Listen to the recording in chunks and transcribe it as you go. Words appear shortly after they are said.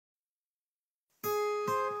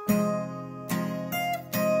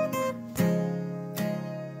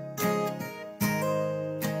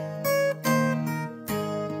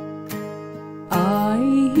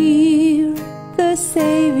the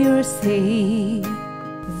Savior say,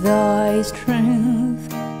 thy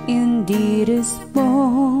strength indeed is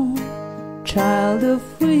small. Child of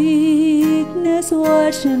weakness,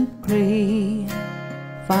 watch and pray.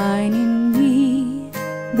 Find in me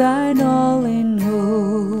thine all in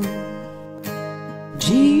all.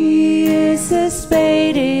 Jesus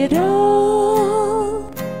paid it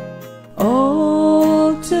all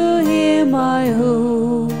to him I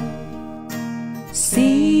owe.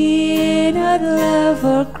 Sin had left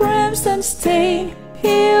a crimson stain,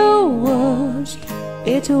 he washed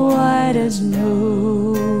it white as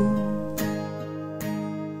snow.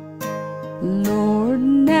 Lord,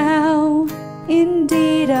 now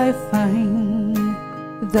indeed I find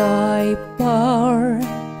thy power,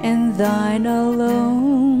 and thine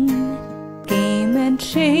alone came and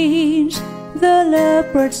changed the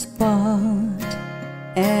leopard's spot,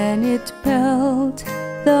 and it felt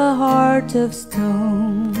the heart of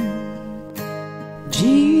stone.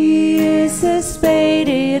 Jesus paid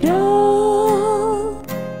it all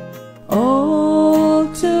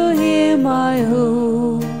to him I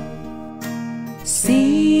owe.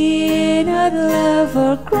 Sin had left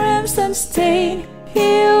a crimson stain,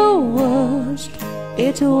 he washed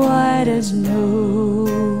it white as snow.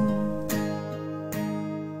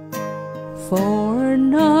 For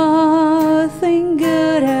nothing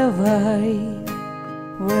good have I,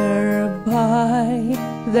 whereby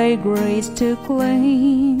thy grace to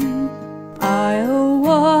claim. I'll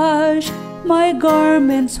wash my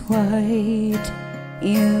garments white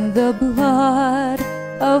in the blood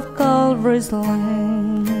of Calvary's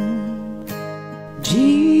Lamb.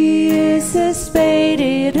 Jesus paid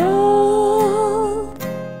it all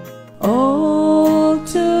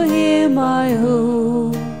to him I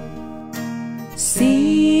owe.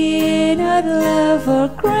 Sin had left a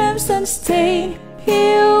crimson stain, he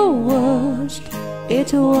washed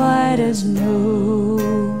it white as snow.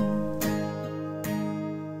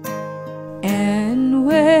 And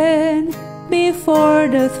when before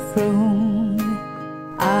the throne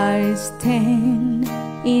I stand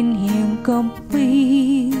in him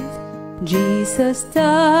complete, Jesus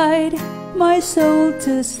died my soul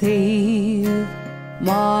to save.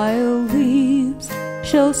 My lips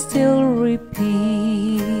shall still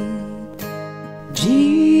repeat,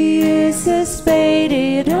 Jesus paid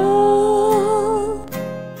it all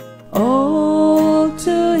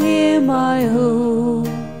to him I owe.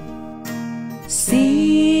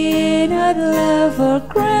 Sin had left a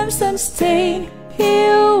crimson stain, he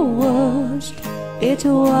washed it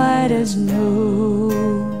white as snow.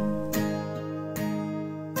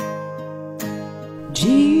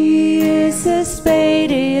 Jesus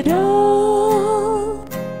paid it all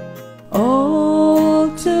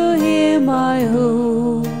to him I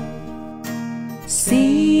owe.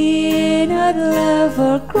 Sin had left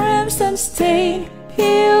a crimson stain,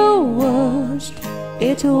 he washed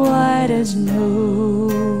it white as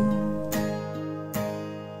snow.